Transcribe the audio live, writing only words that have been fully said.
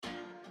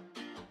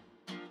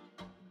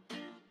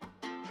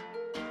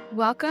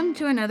Welcome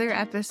to another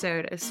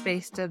episode of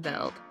Space to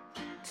Build.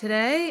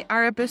 Today,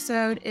 our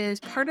episode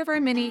is part of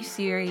our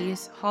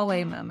mini-series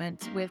Hallway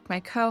Moments with my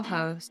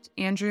co-host,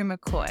 Andrew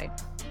McCoy.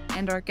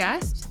 And our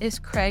guest is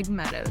Craig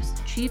Meadows,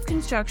 Chief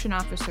Construction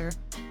Officer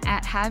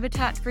at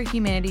Habitat for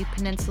Humanity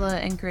Peninsula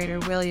and Greater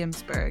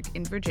Williamsburg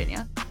in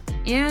Virginia,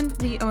 and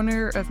the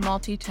owner of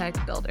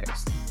Multi-Tech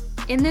Builders.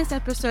 In this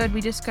episode,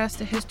 we discuss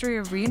the history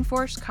of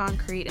reinforced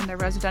concrete in the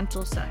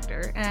residential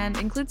sector and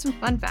include some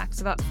fun facts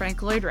about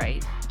Frank Lloyd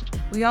Wright.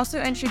 We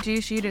also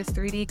introduce you to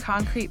 3D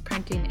concrete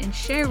printing and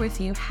share with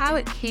you how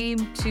it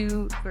came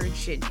to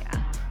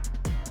Virginia.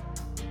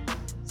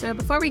 So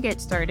before we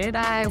get started,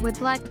 I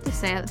would like to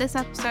say that this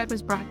episode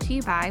was brought to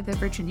you by the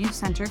Virginia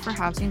Center for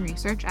Housing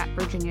Research at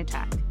Virginia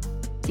Tech.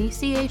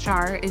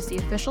 VCHR is the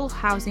official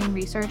housing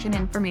research and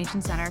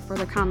information center for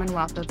the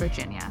Commonwealth of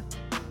Virginia.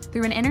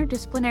 Through an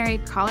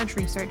interdisciplinary college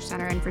research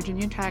center in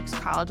Virginia Tech's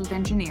College of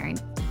Engineering,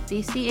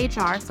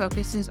 VCHR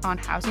focuses on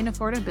housing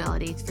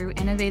affordability through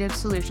innovative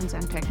solutions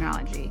and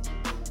technology.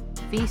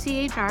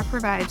 VCHR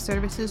provides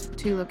services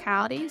to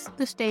localities,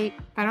 the state,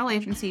 federal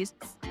agencies,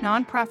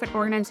 nonprofit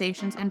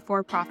organizations, and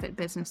for-profit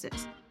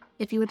businesses.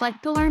 If you would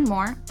like to learn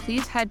more,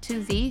 please head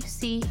to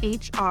vchr.vt.edu.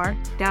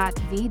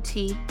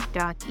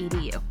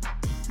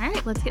 All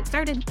right, let's get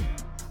started.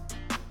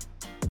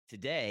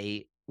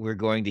 Today, we're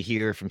going to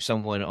hear from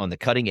someone on the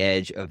cutting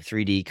edge of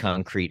 3D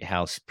concrete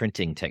house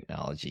printing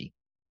technology.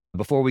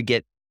 Before we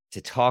get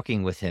to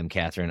talking with him,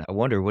 Catherine, I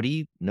wonder, what do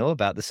you know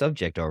about the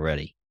subject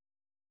already?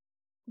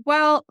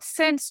 Well,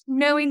 since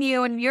knowing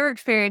you and your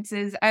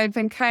experiences, I've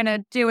been kind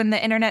of doing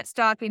the internet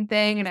stalking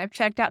thing, and I've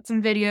checked out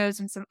some videos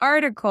and some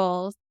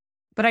articles,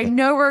 but I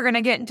know we're going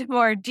to get into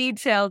more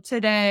detail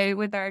today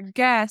with our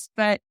guest,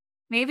 but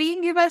maybe you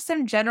can give us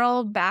some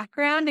general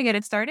background to get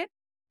it started?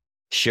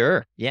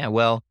 Sure. Yeah,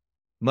 well,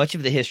 much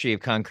of the history of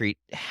concrete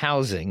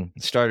housing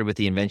started with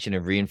the invention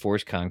of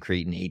reinforced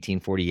concrete in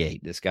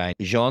 1848. This guy,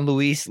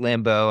 Jean-Louis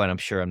Lambeau, and I'm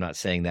sure I'm not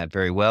saying that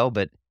very well,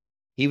 but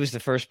he was the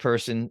first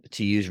person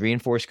to use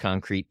reinforced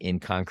concrete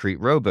in concrete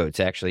rowboats,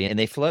 actually, and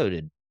they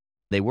floated.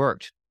 They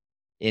worked.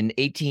 In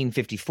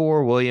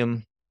 1854,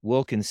 William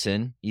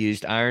Wilkinson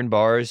used iron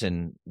bars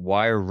and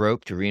wire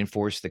rope to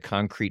reinforce the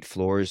concrete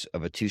floors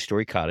of a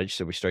two-story cottage,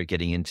 so we started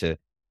getting into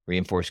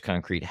reinforced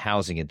concrete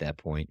housing at that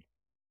point.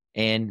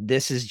 And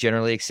this is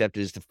generally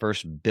accepted as the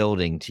first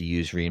building to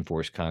use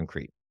reinforced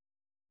concrete.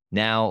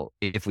 Now,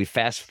 if we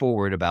fast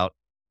forward about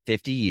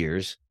 50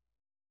 years,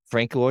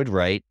 Frank Lloyd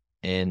Wright,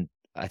 and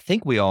I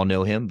think we all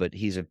know him, but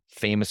he's a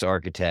famous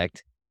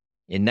architect.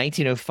 In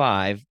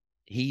 1905,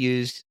 he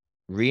used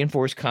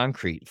reinforced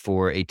concrete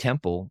for a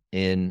temple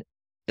in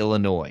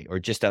Illinois, or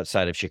just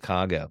outside of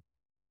Chicago.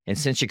 And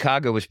since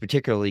Chicago was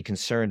particularly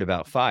concerned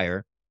about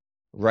fire,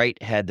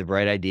 Wright had the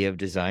bright idea of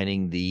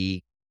designing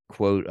the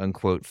quote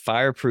unquote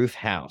fireproof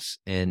house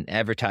and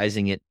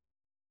advertising it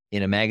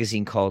in a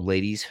magazine called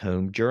Ladies'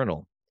 Home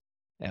Journal.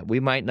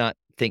 We might not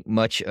think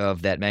much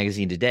of that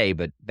magazine today,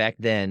 but back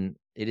then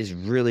it is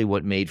really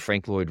what made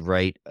Frank Lloyd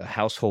Wright a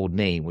household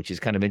name, which is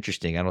kind of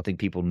interesting. I don't think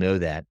people know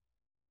that.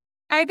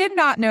 I did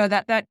not know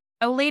that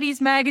a ladies'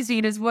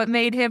 magazine is what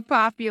made him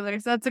popular,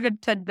 so that's a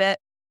good tidbit.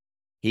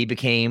 He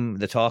became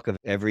the talk of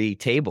every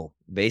table,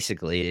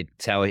 basically.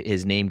 It's how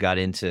his name got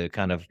into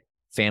kind of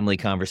family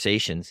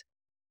conversations.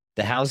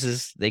 The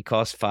houses, they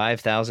cost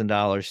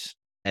 $5,000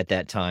 at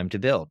that time to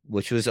build,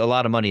 which was a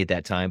lot of money at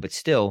that time. But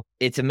still,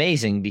 it's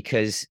amazing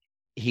because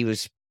he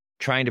was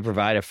trying to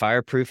provide a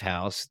fireproof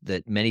house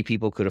that many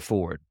people could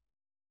afford.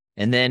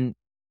 And then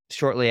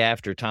shortly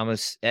after,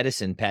 Thomas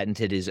Edison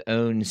patented his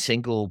own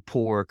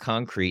single-pour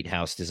concrete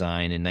house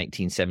design in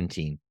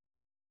 1917.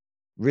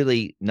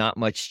 Really not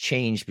much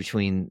changed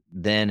between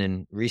then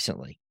and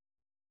recently.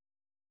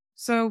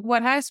 So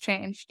what has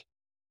changed?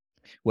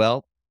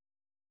 Well,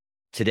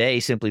 today,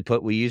 simply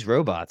put, we use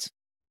robots.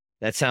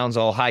 That sounds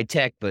all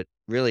high-tech, but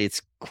really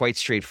it's quite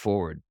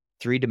straightforward.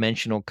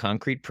 Three-dimensional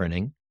concrete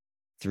printing,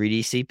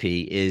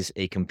 3DCP, is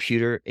a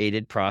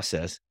computer-aided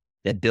process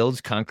that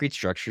builds concrete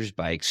structures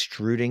by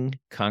extruding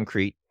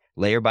concrete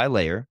layer by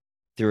layer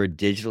through a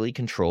digitally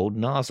controlled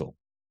nozzle.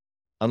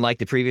 Unlike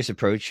the previous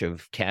approach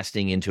of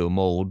casting into a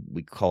mold,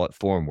 we call it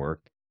formwork,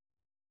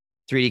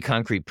 3D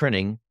concrete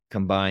printing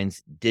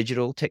combines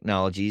digital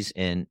technologies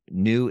and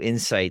new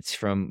insights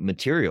from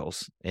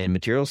materials and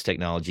materials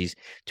technologies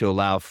to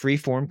allow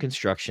free-form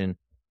construction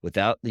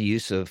without the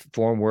use of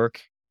formwork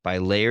by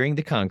layering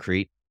the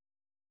concrete,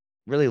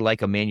 really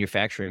like a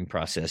manufacturing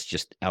process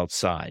just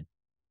outside.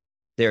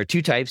 There are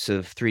two types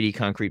of 3D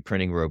concrete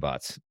printing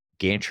robots: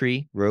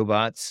 gantry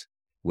robots,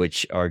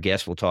 which our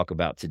guest will talk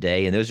about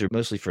today, and those are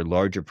mostly for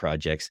larger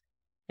projects.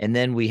 And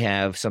then we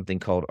have something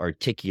called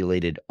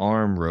articulated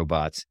arm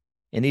robots,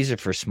 and these are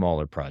for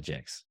smaller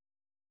projects.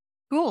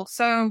 Cool.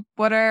 So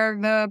what are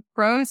the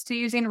pros to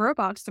using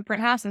robots to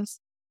print houses?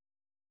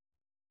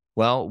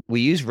 Well,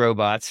 we use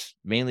robots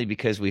mainly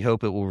because we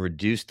hope it will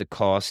reduce the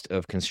cost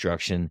of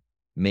construction,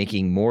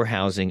 making more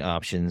housing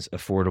options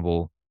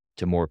affordable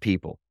to more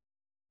people.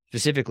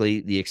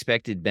 Specifically, the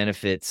expected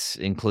benefits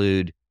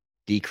include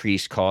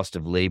decreased cost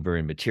of labor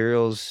and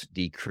materials,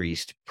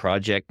 decreased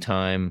project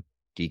time,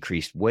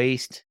 decreased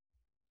waste.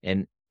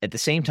 And at the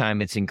same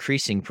time, it's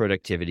increasing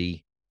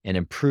productivity and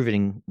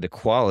improving the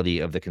quality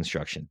of the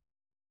construction.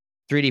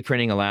 3D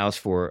printing allows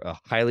for a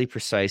highly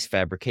precise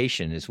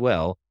fabrication as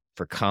well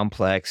for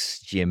complex,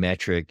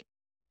 geometric,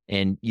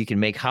 and you can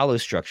make hollow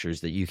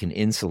structures that you can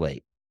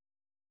insulate.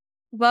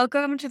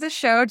 Welcome to the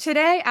show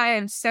today. I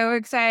am so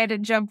excited to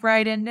jump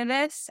right into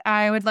this.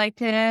 I would like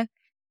to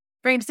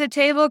bring to the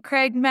table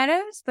Craig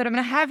Meadows, but I'm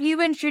going to have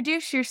you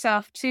introduce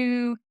yourself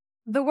to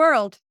the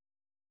world.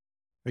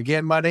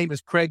 Again, my name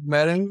is Craig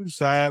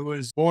Meadows. I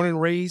was born and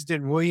raised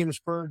in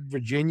Williamsburg,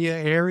 Virginia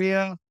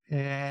area,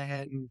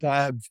 and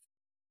I've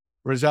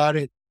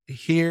resided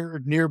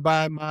here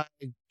nearby my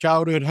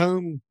childhood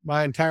home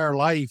my entire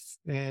life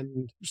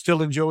and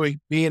still enjoy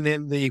being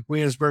in the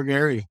Williamsburg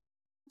area.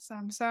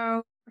 Awesome.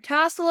 So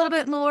tell us a little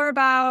bit more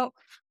about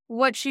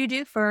what you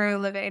do for a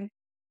living.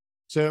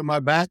 So my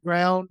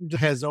background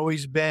has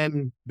always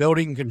been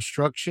building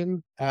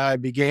construction. I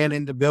began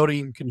in the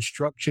building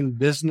construction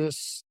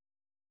business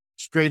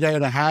straight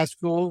out of high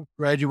school,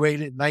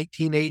 graduated in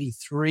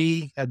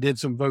 1983. I did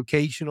some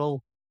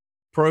vocational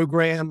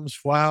programs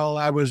while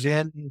I was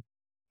in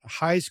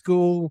high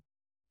school.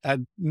 I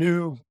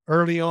knew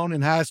early on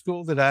in high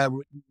school that I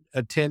would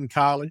attend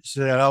college,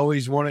 that I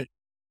always wanted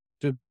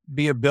to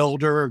be a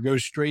builder or go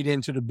straight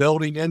into the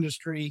building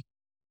industry.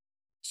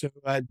 So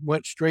I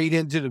went straight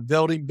into the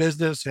building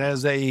business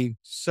as a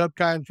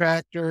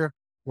subcontractor,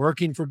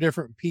 working for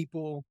different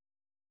people.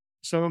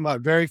 Some of my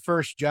very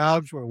first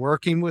jobs were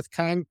working with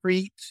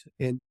concrete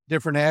and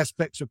different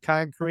aspects of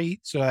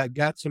concrete. So I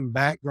got some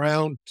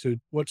background to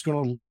what's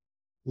going to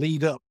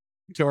lead up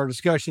to our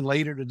discussion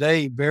later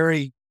today,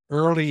 very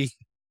early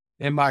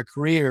in my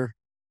career.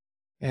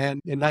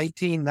 And in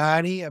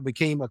 1990, I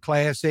became a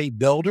Class A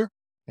builder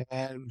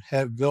and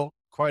have built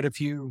quite a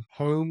few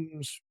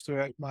homes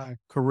throughout my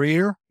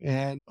career.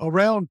 And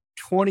around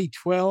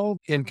 2012,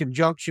 in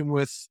conjunction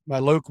with my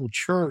local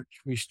church,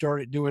 we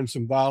started doing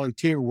some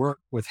volunteer work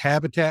with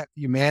Habitat for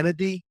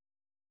Humanity.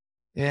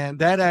 And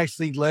that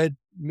actually led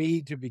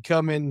me to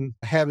becoming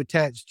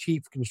Habitat's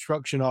chief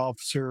construction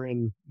officer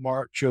in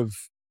March of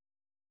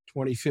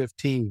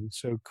 2015.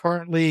 So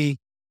currently,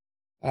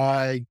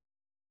 I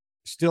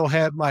still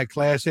have my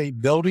Class A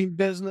building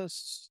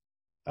business,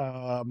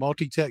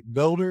 Multitech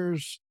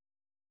Builders,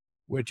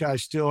 which I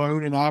still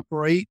own and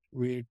operate.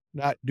 We're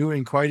not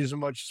doing quite as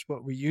much as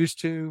what we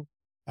used to.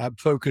 I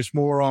focus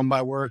more on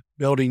my work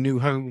building new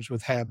homes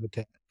with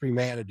Habitat for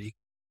Humanity.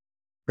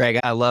 Greg,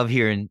 I love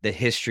hearing the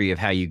history of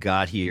how you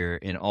got here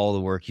and all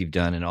the work you've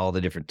done and all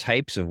the different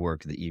types of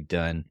work that you've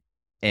done.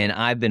 And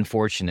I've been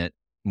fortunate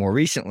more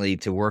recently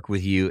to work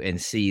with you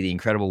and see the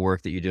incredible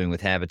work that you're doing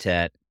with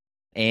Habitat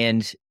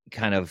and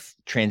kind of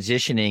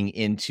transitioning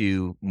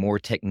into more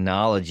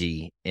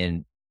technology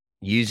and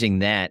using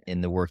that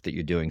in the work that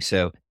you're doing.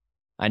 So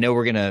I know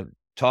we're going to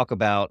talk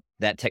about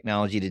that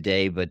technology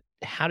today, but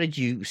how did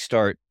you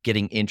start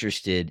getting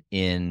interested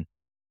in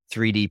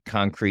 3D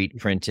concrete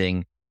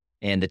printing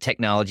and the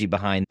technology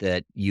behind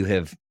that you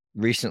have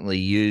recently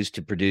used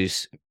to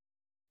produce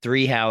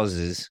 3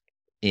 houses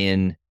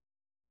in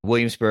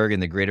Williamsburg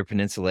and the Greater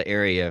Peninsula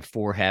area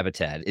for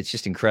Habitat? It's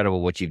just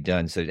incredible what you've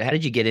done. So how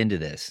did you get into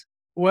this?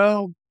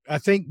 Well, I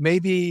think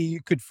maybe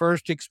you could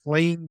first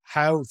explain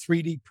how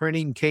 3D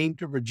printing came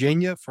to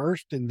Virginia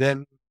first, and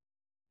then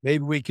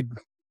maybe we could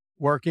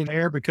work in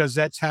there because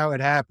that's how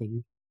it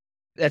happened.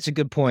 That's a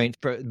good point.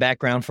 For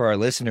background for our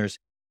listeners,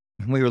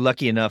 we were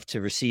lucky enough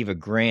to receive a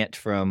grant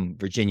from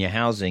Virginia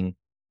Housing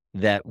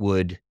that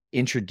would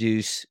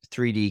introduce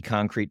 3D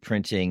concrete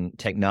printing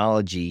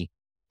technology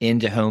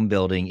into home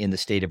building in the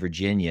state of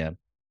Virginia.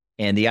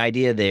 And the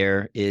idea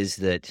there is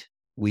that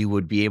we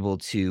would be able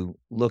to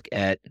look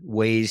at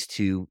ways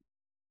to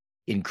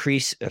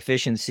increase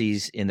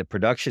efficiencies in the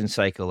production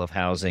cycle of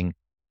housing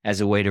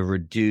as a way to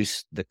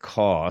reduce the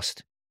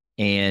cost.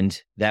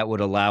 And that would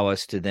allow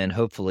us to then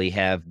hopefully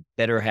have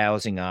better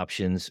housing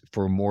options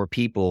for more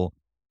people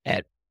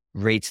at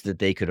rates that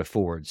they could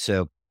afford.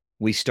 So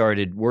we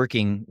started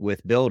working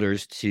with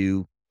builders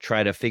to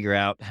try to figure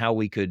out how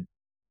we could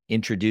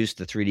introduce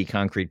the 3D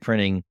concrete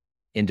printing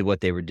into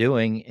what they were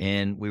doing.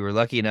 And we were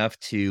lucky enough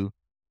to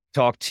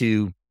talk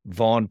to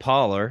Vaughn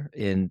Poller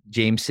in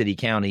James City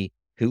County,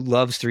 who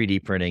loves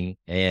 3D printing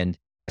and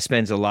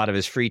spends a lot of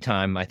his free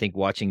time, I think,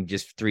 watching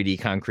just 3D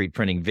concrete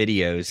printing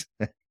videos.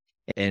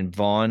 And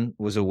Vaughn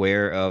was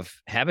aware of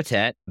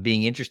Habitat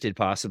being interested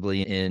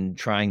possibly in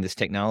trying this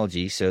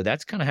technology. So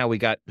that's kind of how we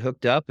got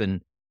hooked up.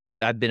 And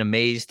I've been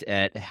amazed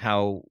at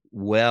how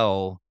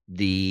well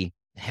the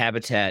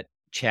Habitat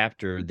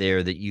chapter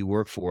there that you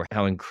work for,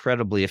 how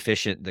incredibly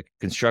efficient the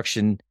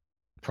construction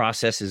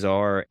processes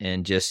are,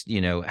 and just, you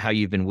know, how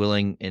you've been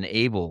willing and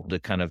able to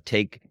kind of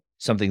take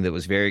something that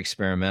was very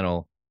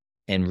experimental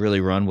and really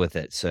run with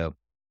it. So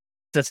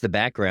that's the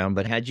background,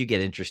 but how'd you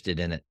get interested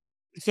in it?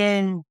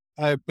 So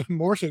I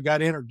more so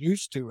got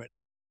introduced to it.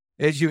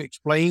 As you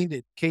explained,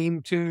 it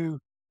came to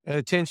the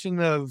attention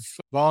of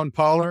Vaughn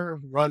Poller,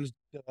 runs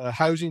the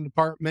housing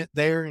department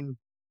there in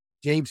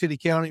James City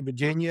County,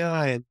 Virginia,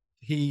 and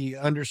he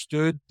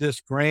understood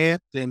this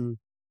grant and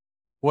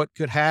what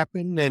could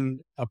happen and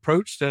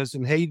approached us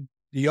and, hey,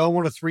 do y'all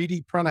want to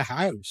 3D print a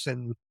house?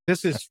 And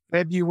this is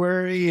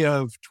February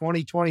of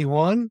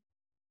 2021.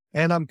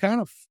 And I'm kind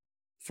of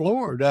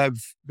floored.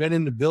 I've been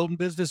in the building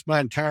business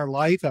my entire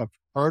life. I've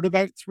heard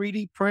about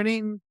 3D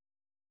printing,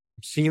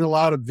 seen a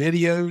lot of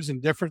videos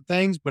and different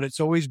things, but it's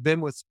always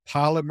been with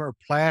polymer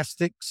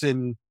plastics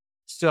and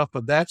stuff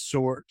of that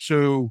sort.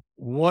 So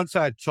once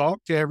I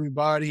talked to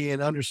everybody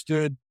and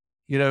understood,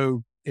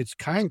 it's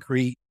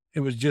concrete,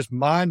 it was just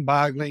mind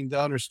boggling to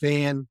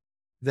understand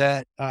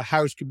that a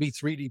house could be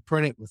 3D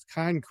printed with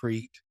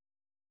concrete.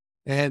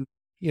 And,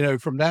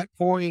 from that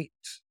point,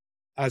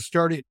 I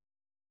started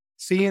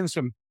seeing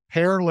some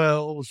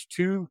parallels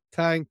to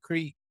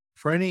concrete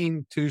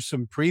printing to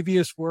some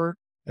previous work.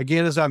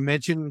 Again, as I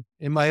mentioned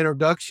in my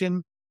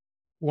introduction,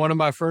 one of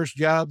my first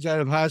jobs out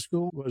of high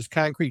school was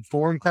concrete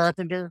form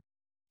carpenter.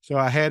 So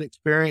I had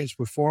experience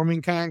with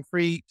forming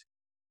concrete.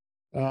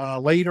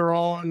 Later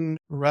on,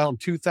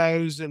 around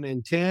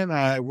 2010,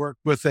 I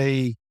worked with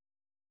a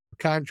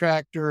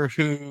contractor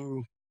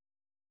who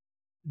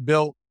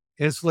built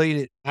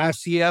insulated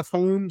ICF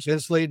homes,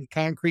 insulated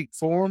concrete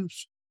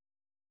forms.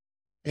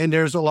 And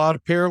there's a lot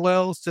of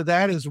parallels to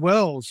that as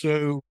well.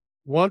 So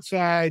once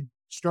I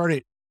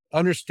started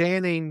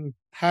understanding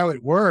how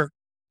it worked,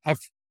 I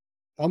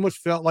almost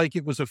felt like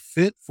it was a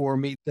fit for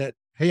me that,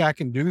 hey, I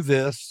can do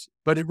this.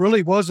 But it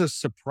really was a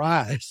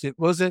surprise. It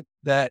wasn't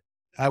that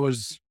I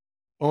was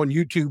on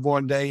YouTube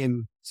one day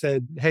and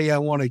said, hey, I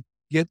want to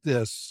get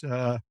this.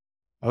 I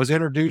was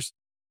introduced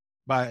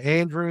by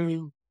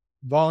Andrew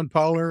Von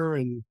Poller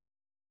and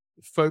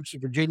folks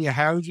at Virginia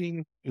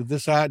Housing with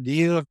this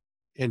idea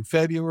in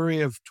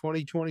February of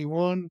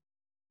 2021.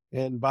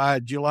 And by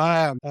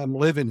July, I'm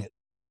living it.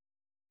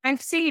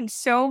 I've seen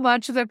so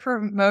much of the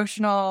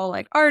promotional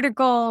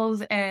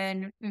articles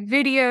and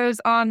videos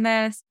on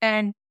this,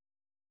 and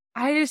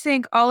I just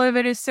think all of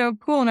it is so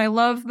cool. And I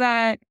love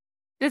that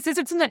this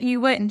isn't something that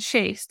you went and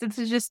chased. This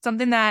is just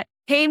something that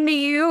came to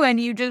you and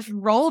you just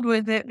rolled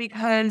with it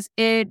because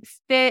it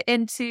fit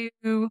into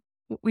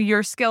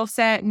your skill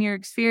set and your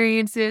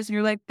experiences. And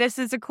you're like, this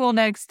is a cool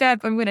next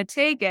step. I'm going to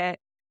take it.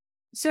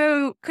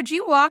 So could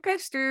you walk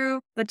us through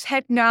the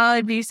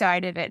technology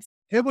side of it?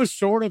 It was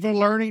sort of a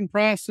learning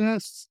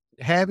process.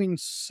 Having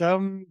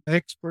some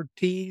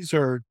expertise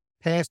or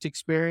past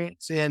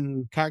experience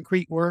in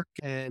concrete work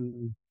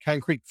and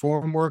concrete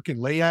form work and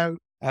layout,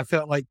 I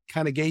felt like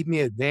kind of gave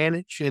me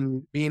advantage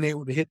in being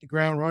able to hit the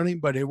ground running,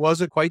 but it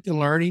wasn't quite the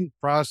learning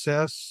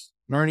process,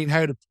 learning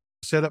how to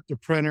set up the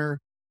printer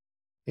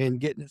and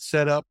getting it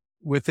set up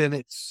within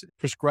its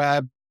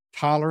prescribed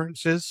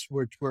tolerances,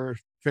 which were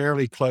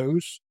fairly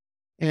close.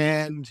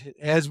 And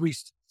as we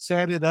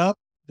set it up,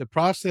 the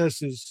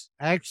process is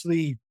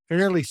actually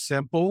fairly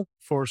simple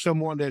for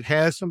someone that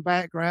has some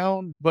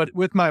background. But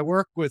with my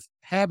work with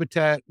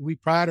Habitat, we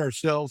pride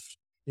ourselves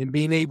in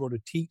being able to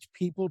teach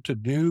people to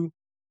do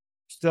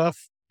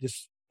stuff,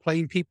 just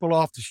plain people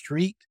off the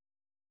street.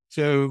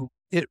 So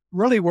it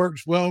really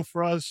works well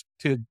for us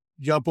to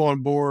jump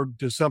on board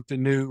to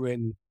something new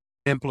and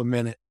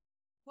implement it.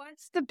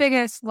 What's the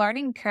biggest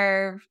learning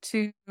curve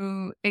to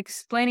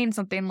explaining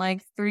something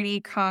like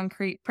 3D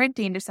concrete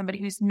printing to somebody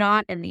who's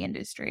not in the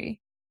industry?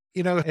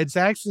 It's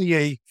actually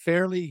a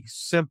fairly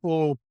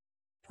simple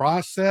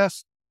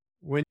process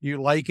when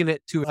you liken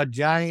it to a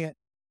giant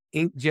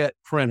inkjet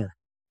printer.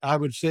 I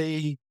would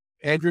say,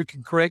 Andrew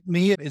can correct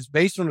me, it's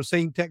based on the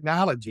same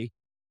technology.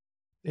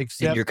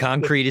 Except and your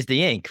concrete is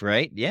the ink,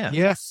 right? Yeah.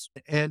 Yes.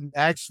 And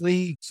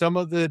actually, some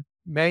of the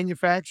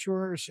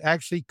manufacturers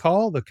actually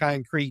call the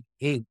concrete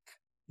ink.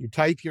 You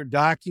type your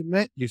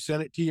document, you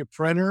send it to your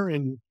printer,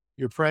 and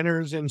your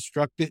printer is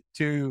instructed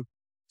to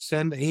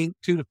send the ink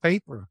to the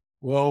paper.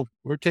 Well,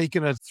 we're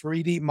taking a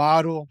 3D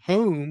model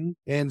home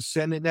and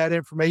sending that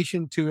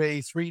information to a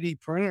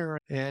 3D printer,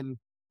 and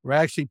we're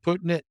actually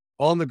putting it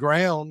on the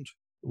ground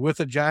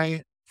with a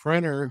giant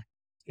printer.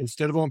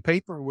 Instead of on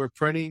paper, we're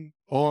printing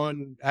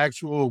on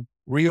actual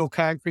real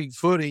concrete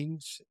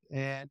footings,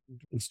 and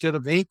instead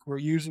of ink, we're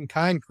using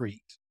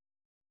concrete.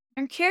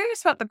 I'm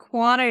curious about the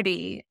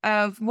quantity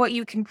of what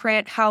you can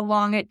print, how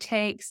long it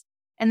takes,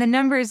 and the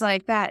numbers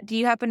like that. Do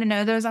you happen to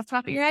know those off the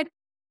top of your head?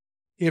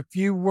 If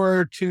you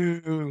were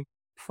to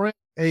print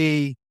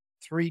a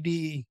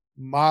 3D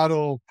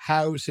model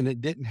house and it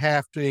didn't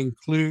have to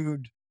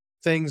include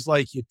things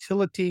like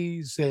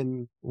utilities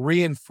and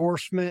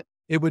reinforcement,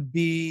 it would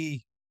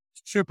be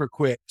super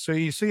quick. So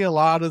you see a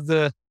lot of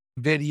the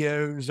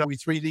videos, we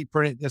 3D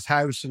printed this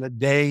house in a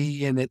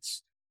day and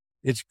it's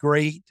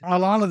great. A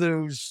lot of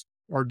those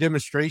are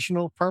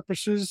demonstrational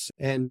purposes,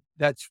 and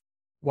that's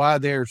why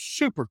they're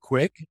super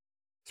quick.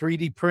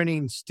 3D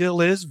printing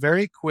still is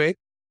very quick.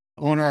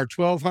 On our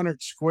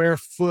 1,200 square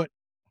foot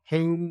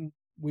home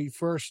we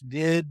first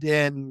did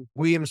in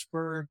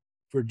Williamsburg,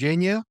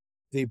 Virginia,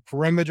 the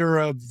perimeter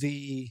of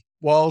the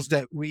walls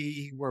that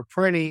we were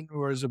printing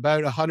was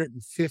about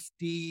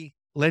 150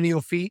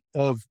 lineal feet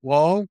of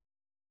wall.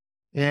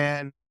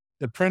 And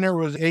the printer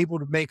was able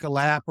to make a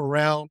lap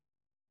around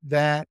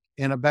that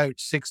in about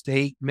 6 to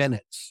 8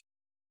 minutes.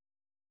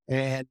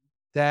 And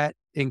that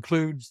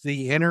includes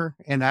the inner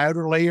and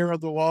outer layer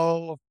of the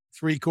wall,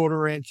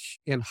 3/4 inch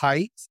in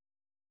height.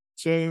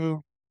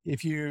 So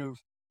if you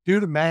do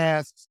the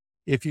math,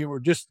 if you were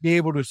just be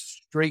able to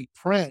straight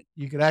print,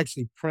 you could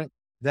actually print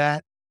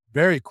that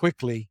very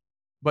quickly.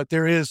 But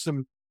there is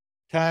some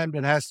time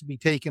that has to be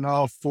taken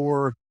off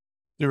for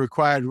the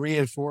required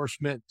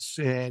reinforcements.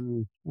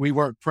 And we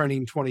weren't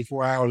printing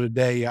 24 hours a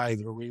day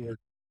either. We were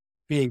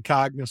being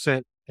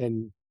cognizant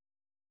and,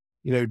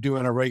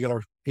 doing a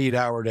regular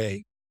 8-hour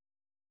day.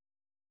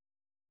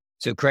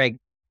 So, Craig,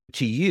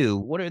 to you,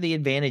 what are the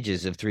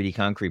advantages of 3D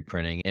concrete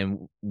printing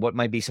and what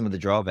might be some of the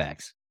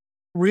drawbacks?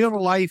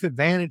 Real life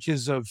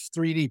advantages of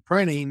 3D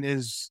printing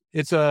is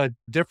it's a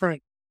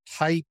different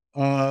type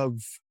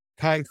of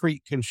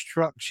concrete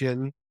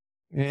construction.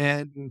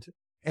 And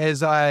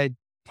as I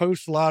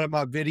post a lot of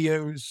my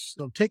videos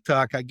on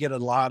TikTok, I get a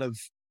lot of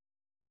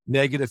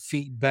negative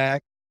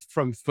feedback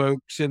from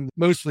folks, and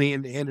mostly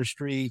in the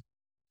industry,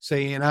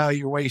 saying, "Oh,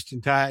 you're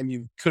wasting time.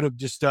 You could have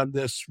just done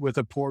this with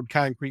a poured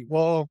concrete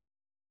wall."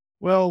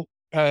 Well,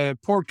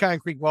 poured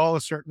concrete wall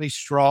is certainly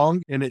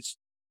strong and it's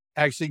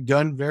actually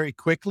done very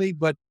quickly,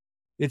 but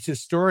it's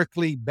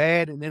historically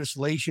bad in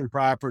insulation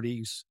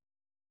properties.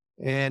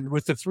 And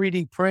with the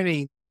 3D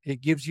printing,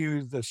 it gives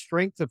you the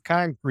strength of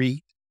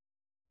concrete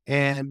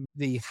and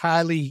the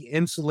highly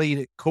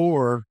insulated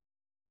core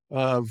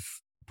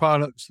of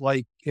products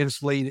like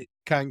insulated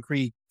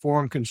concrete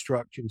form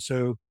construction.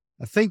 So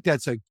I think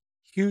that's a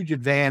huge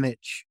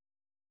advantage.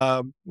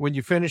 When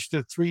you finish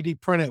the 3D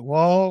printed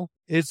wall,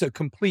 it's a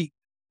complete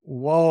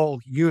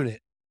wall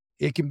unit.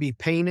 It can be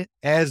painted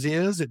as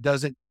is. It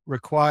doesn't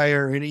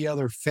require any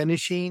other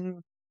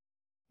finishing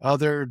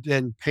other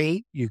than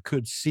paint. You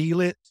could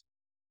seal it,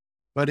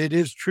 but it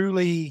is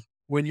truly,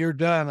 when you're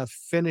done, a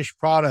finished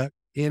product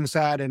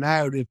inside and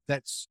out, if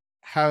that's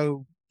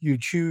how you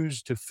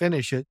choose to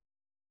finish it.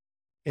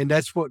 And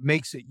that's what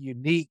makes it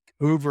unique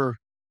over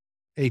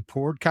a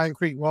poured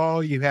concrete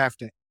wall. You have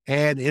to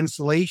add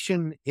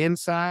insulation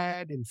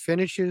inside and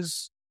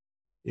finishes.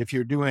 If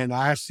you're doing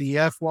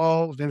ICF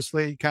walls,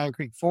 insulated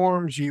concrete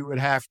forms, you would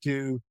have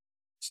to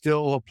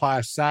still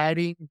apply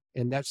siding,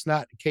 and that's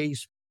not the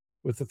case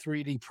with the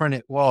 3D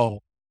printed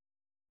wall.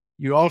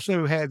 You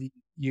also have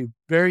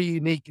very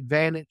unique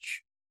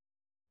advantage.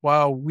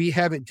 While we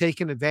haven't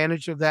taken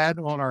advantage of that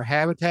on our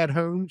Habitat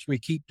homes, we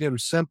keep them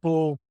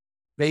simple,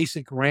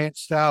 basic ranch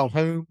style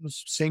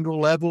homes, single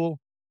level.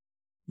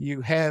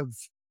 You have,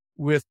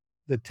 with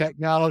the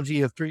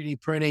technology of 3D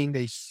printing,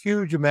 a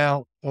huge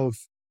amount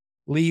of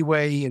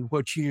leeway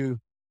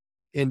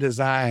in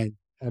design.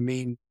 I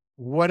mean,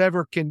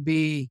 whatever can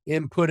be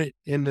inputted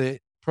in the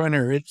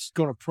printer, it's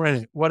going to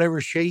print it.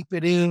 Whatever shape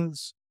it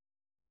is,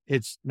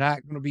 it's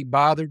not going to be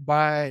bothered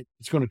by it.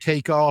 It's going to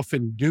take off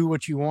and do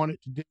what you want it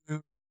to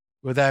do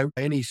without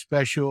any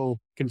special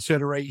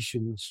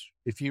considerations.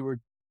 If you were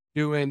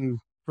doing,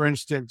 for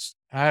instance,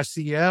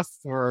 ICF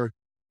or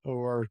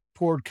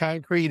poured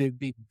concrete, it'd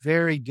be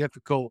very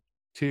difficult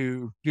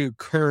to do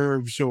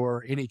curves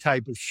or any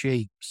type of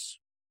shapes.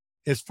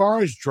 As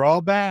far as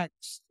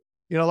drawbacks,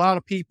 a lot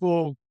of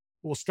people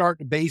will start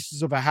the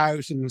bases of a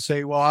house and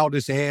say, well, I'll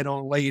just add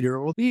on later.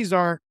 Well, these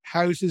aren't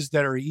houses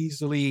that are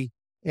easily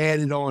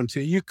added on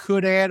to. You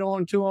could add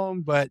on to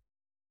them, but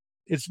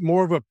it's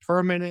more of a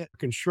permanent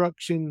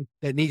construction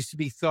that needs to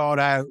be thought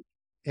out.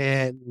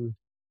 And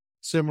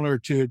similar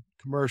to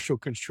commercial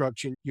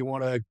construction, you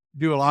want to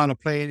do a lot of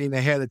planning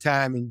ahead of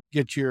time and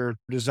get your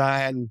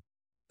design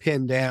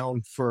pinned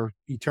down for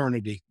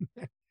eternity.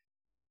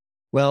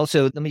 Well,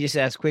 so let me just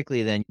ask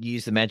quickly then, you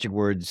use the magic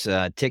words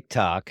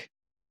TikTok.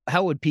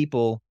 How would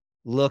people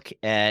look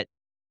at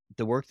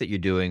the work that you're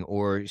doing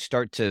or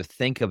start to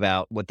think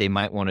about what they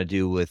might want to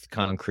do with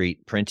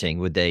concrete printing?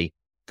 Would they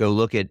go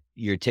look at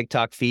your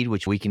TikTok feed,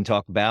 which we can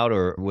talk about,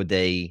 or would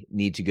they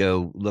need to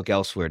go look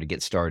elsewhere to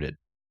get started?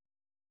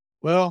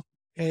 Well,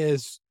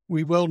 as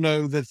we well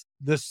know, that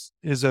this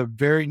is a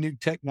very new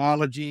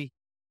technology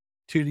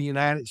to the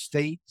United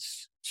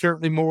States,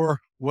 certainly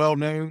more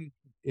well-known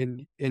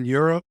in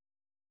Europe.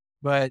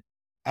 But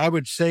I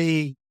would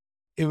say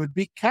it would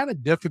be kind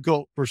of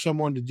difficult for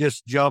someone to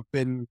just jump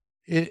in.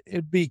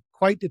 It'd be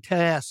quite the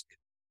task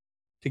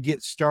to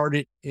get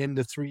started in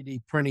the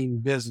 3D printing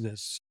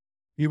business.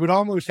 You would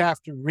almost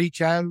have to reach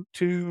out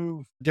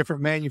to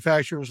different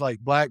manufacturers like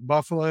Black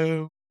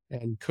Buffalo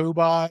and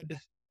Cobod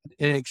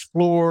and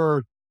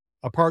explore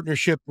a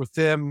partnership with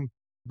them.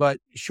 But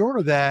short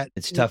of that,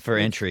 it's tough for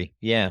entry.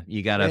 Yeah.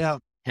 You got to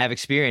have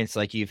experience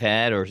like you've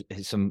had, or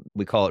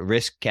we call it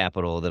risk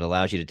capital, that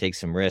allows you to take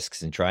some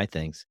risks and try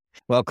things.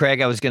 Well,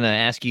 Craig, I was going to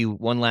ask you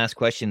one last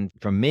question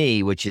from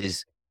me, which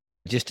is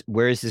just,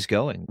 where is this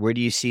going? Where do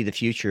you see the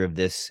future of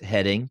this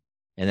heading?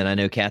 And then I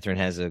know Catherine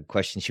has a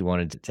question she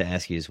wanted to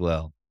ask you as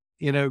well.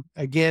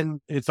 Again,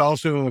 it's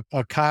also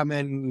a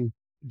common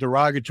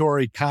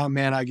derogatory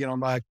comment I get on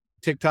my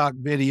TikTok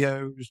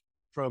videos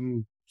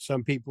from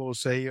Some people will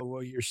say, "Oh,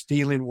 well, you're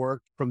stealing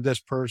work from this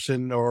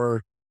person,"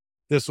 or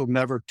 "this will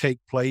never take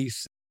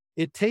place."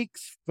 It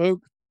takes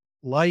folks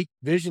like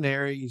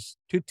visionaries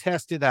to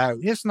test it out.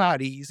 It's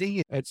not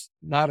easy. It's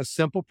not a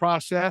simple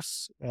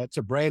process. It's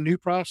a brand new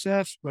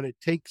process, but it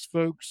takes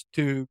folks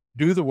to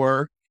do the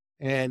work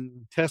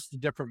and test the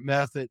different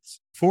methods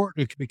for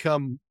it to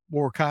become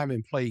more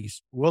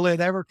commonplace. Will it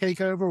ever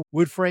take over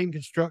wood frame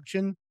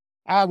construction?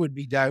 I would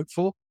be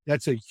doubtful.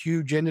 That's a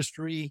huge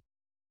industry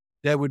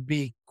that would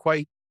be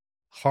quite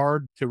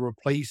hard to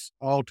replace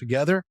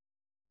altogether.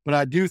 But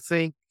I do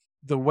think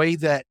the way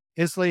that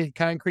insulated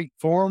concrete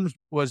forms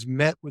was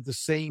met with the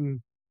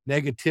same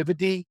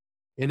negativity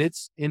in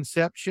its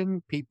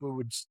inception. People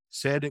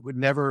said it would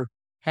never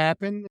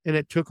happen, and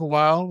it took a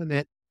while, and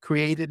it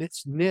created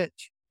its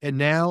niche. And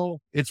now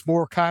it's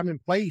more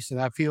commonplace. And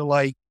I feel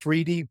like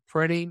 3D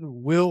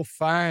printing will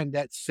find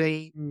that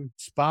same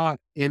spot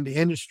in the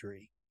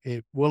industry.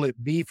 Will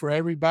it be for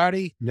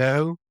everybody?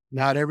 No,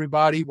 not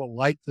everybody will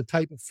like the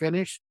type of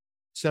finish.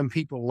 Some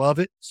people love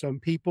it. Some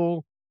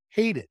people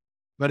hate it.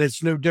 But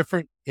it's no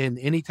different in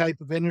any type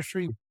of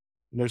industry.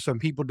 Some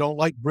people don't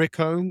like brick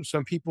homes.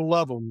 Some people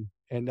love them.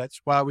 And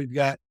that's why we've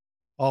got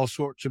all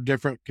sorts of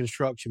different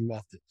construction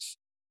methods.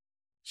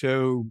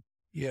 So,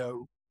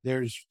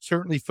 there's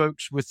certainly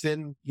folks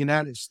within the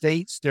United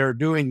States that are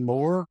doing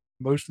more,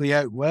 mostly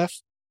out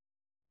west,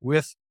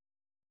 with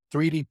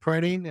 3D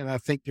printing. And I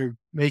think they're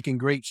making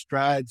great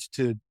strides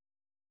to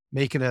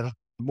making it a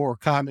more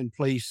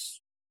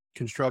commonplace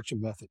construction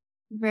method.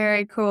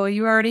 Very cool.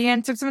 You already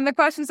answered some of the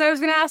questions I was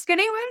going to ask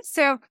anyway.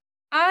 So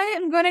I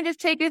am going to just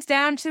take us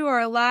down to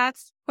our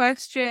last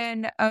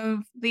question of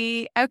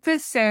the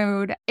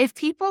episode. If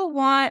people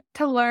want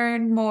to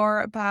learn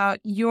more about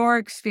your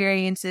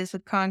experiences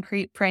with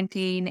concrete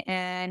printing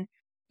and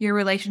your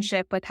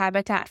relationship with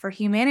Habitat for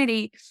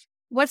Humanity,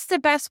 what's the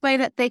best way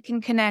that they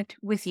can connect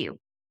with you?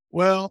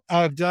 Well,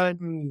 I've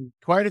done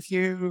quite a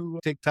few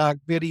TikTok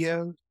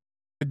videos.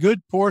 A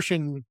good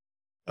portion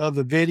of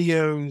the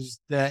videos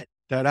that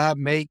I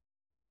make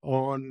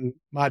on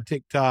my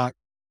TikTok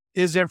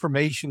is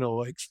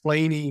informational,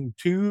 explaining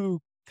to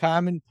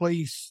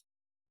commonplace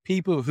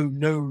people who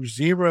know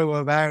zero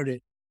about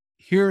it.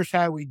 Here's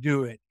how we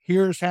do it.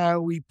 Here's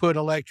how we put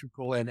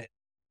electrical in it.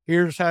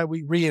 Here's how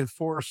we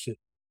reinforce it.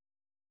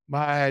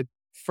 My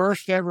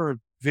first ever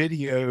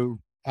video,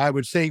 I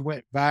would say,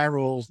 went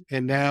viral,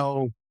 and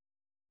now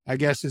I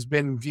guess has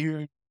been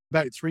viewed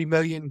about 3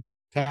 million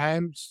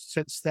times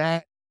since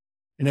that.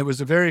 And it was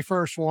the very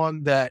first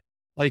one that,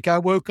 I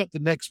woke up the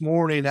next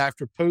morning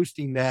after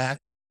posting that,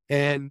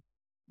 and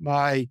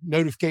my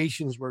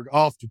notifications were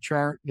off the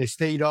chart. They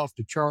stayed off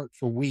the chart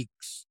for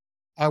weeks.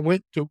 I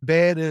went to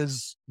bed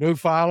as no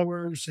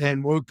followers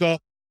and woke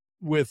up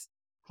with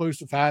close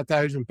to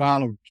 5,000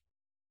 followers.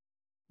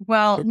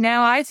 Well,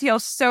 now I feel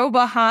so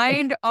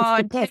behind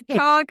on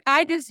TikTok.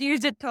 I just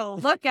use it to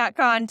look at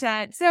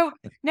content. So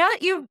now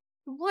that you've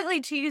completely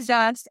teased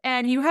us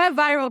and you have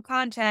viral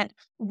content,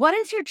 what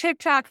is your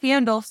TikTok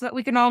handle so that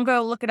we can all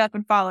go look it up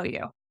and follow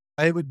you?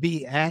 It would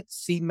be at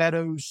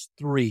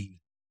cmeadows3.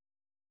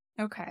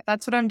 Okay,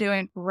 that's what I'm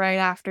doing right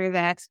after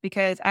this,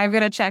 because I'm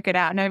going to check it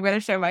out and I'm going to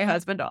show my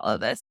husband all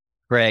of this.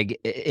 Greg,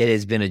 it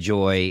has been a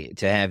joy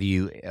to have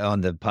you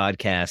on the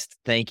podcast.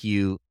 Thank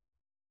you.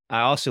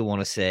 I also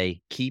want to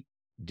say, keep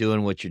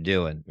doing what you're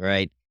doing,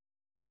 right?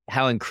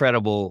 How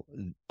incredible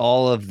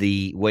all of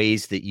the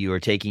ways that you are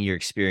taking your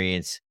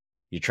experience.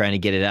 You're trying to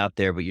get it out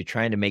there, but you're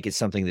trying to make it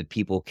something that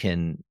people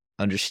can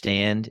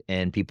understand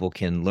and people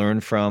can learn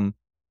from.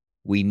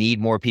 We need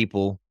more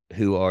people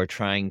who are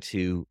trying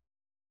to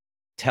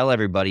tell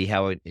everybody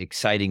how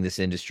exciting this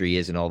industry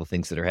is and all the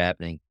things that are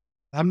happening.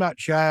 I'm not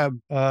shy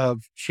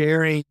of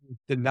sharing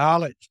the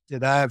knowledge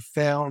that I've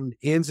found,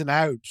 ins and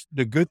outs,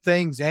 the good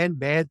things and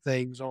bad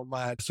things, on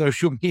my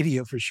social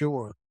media for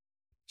sure.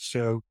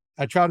 So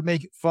I try to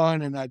make it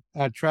fun, and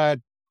I try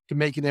to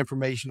make it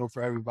informational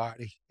for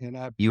everybody. And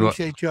I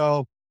appreciate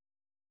y'all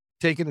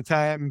taking the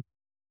time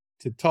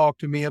to talk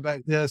to me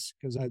about this,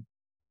 because I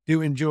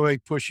do enjoy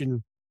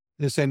pushing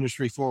this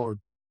industry forward.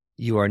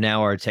 You are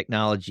now our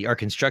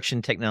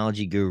construction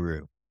technology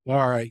guru.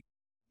 All right.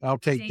 I'll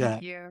take that.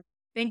 Thank you.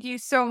 Thank you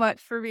so much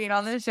for being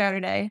on the show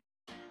today.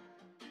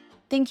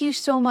 Thank you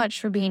so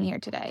much for being here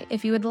today.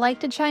 If you would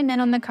like to chime in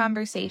on the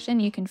conversation,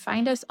 you can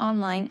find us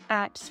online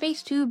at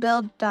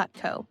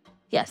space2build.co.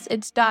 Yes,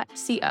 it's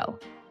 .co.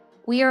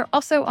 We are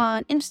also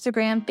on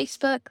Instagram,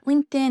 Facebook,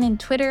 LinkedIn, and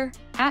Twitter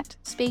at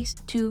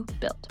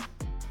Space2Build.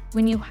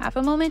 When you have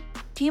a moment,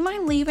 do you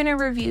mind leaving a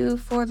review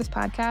for this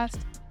podcast?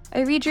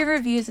 I read your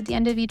reviews at the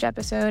end of each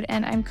episode,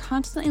 and I'm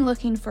constantly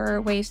looking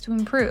for ways to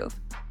improve.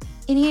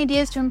 Any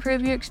ideas to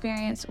improve your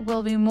experience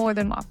will be more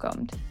than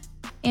welcomed.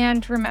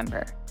 And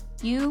remember,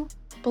 you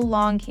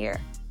belong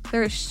here.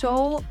 There is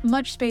so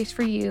much space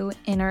for you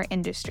in our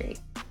industry.